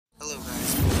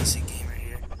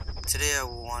Today I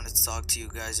wanted to talk to you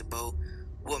guys about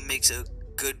what makes a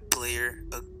good player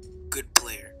a good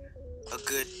player, a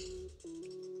good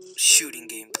shooting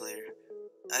game player.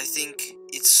 I think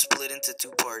it's split into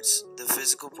two parts, the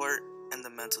physical part and the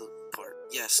mental part.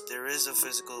 Yes, there is a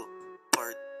physical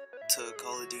part to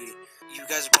Call of Duty. You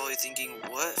guys are probably thinking,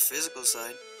 what physical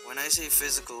side? When I say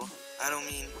physical, I don't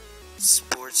mean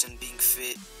sports and being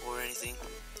fit or anything.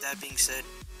 That being said,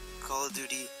 Call of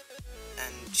Duty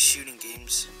and shooting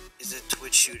games is a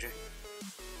twitch shooter.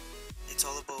 It's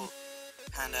all about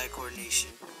hand-eye coordination.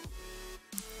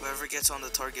 Whoever gets on the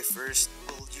target first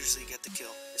will usually get the kill.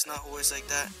 It's not always like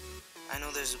that. I know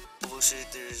there's bullshit,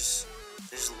 there's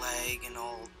lag and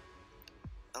all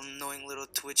annoying little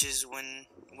twitches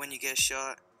when you get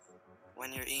shot,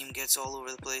 when your aim gets all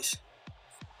over the place.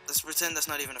 Let's pretend that's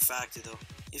not even a factor though.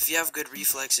 If you have good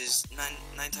reflexes,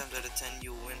 9 times out of 10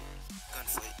 you'll win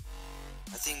gunfight.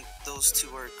 I think those two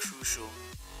are crucial,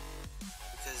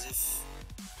 because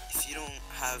if you don't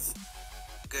have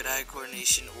good eye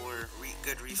coordination or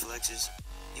good reflexes,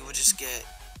 you will just get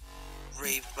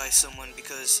raped by someone,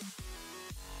 because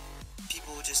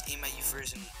people will just aim at you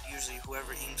first, and usually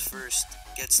whoever aims first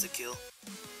gets the kill.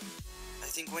 I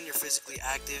think when you're physically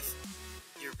active,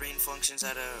 your brain functions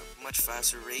at a much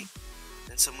faster rate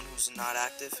than someone who's not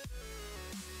active.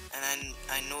 And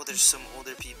I know there's some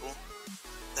older people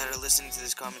that are listening to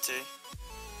this commentary.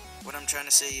 What I'm trying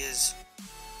to say is,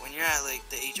 when you're at like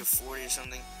the age of 40 or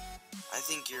something, I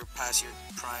think you're past your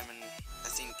prime, and I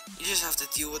think you just have to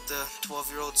deal with the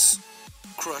 12-year-olds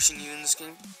crushing you in this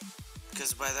game,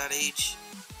 because by that age,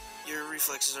 your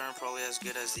reflexes aren't probably as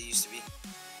good as they used to be.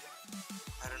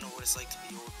 I don't know what it's like to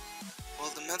be old.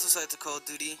 Well, the mental side to Call of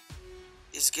Duty,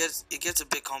 it gets a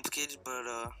bit complicated, but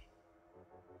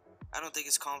I don't think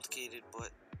it's complicated,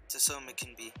 but to some it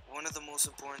can be. One of the most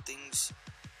important things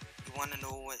you want to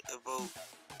know about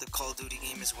the Call of Duty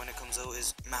game is when it comes out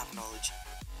is map knowledge.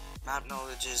 Map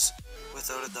knowledge is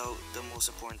without a doubt the most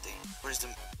important thing.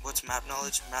 What's map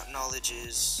knowledge? Map knowledge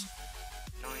is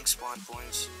knowing spawn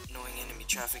points, knowing enemy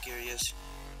traffic areas,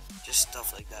 just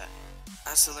stuff like that.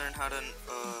 As to learn how to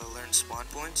learn spawn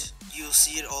points, you'll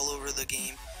see it all over the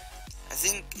game. I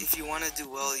think if you want to do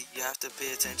well, you have to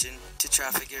pay attention to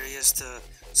traffic areas, to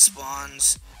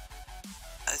spawns.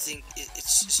 I think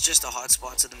it's just the hot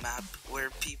spots of the map where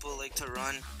people like to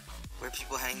run, where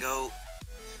people hang out.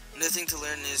 Another thing to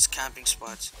learn is camping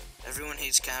spots. Everyone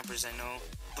hates campers, I know,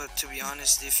 but to be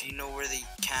honest, if you know where they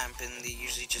camp and they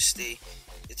usually just stay,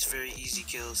 it's very easy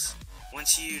kills.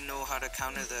 Once you know how to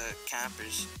counter the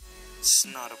campers, it's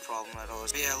not a problem at all.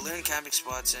 But yeah, learn camping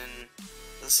spots and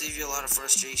it'll save you a lot of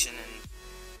frustration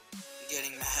and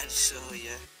getting mad, so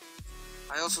yeah.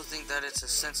 I also think that it's a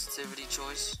sensitivity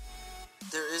choice.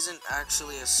 There isn't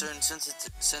actually a certain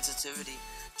sensitivity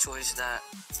choice that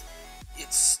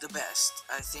it's the best.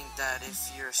 I think that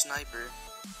if you're a sniper,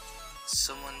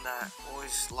 someone that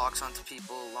always locks onto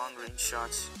people, long range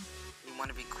shots, you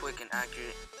want to be quick and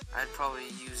accurate, I'd probably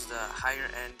use the higher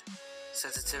end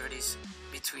sensitivities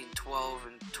between 12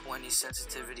 and 20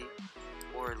 sensitivity,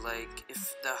 or like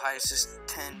if the highest is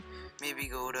 10, maybe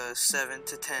go to 7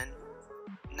 to 10.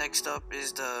 Next up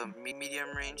is the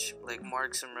medium range, like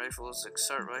marksman rifles, like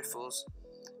assault rifles.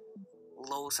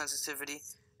 Low sensitivity,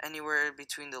 anywhere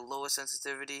between the lowest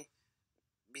sensitivity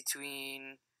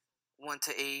between 1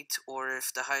 to 8, or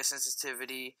if the highest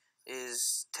sensitivity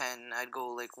is 10, I'd go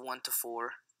like 1 to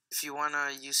 4. If you want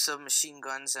to use submachine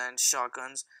guns and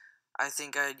shotguns, I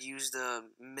think I'd use the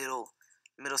middle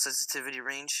sensitivity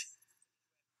range,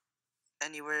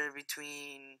 anywhere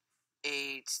between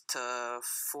 8 to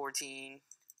 14.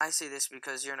 I say this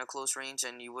because you're in a close range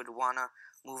and you would want to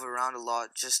move around a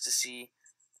lot just to see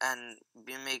and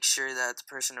make sure that the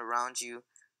person around you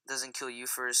doesn't kill you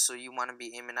first, so you want to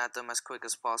be aiming at them as quick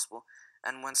as possible.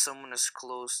 And when someone is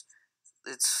close,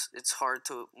 it's hard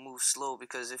to move slow,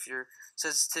 because if your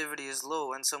sensitivity is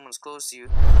low and someone's close to you,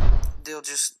 it'll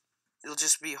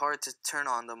just be hard to turn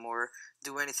on them or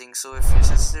do anything. So if your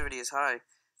sensitivity is high,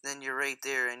 then you're right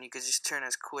there and you could just turn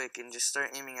as quick and just start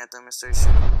aiming at them and start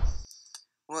shooting.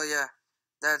 Well, yeah,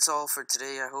 that's all for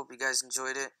today. I hope you guys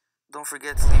enjoyed it. Don't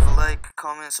forget to leave a like,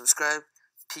 comment, subscribe.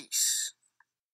 Peace.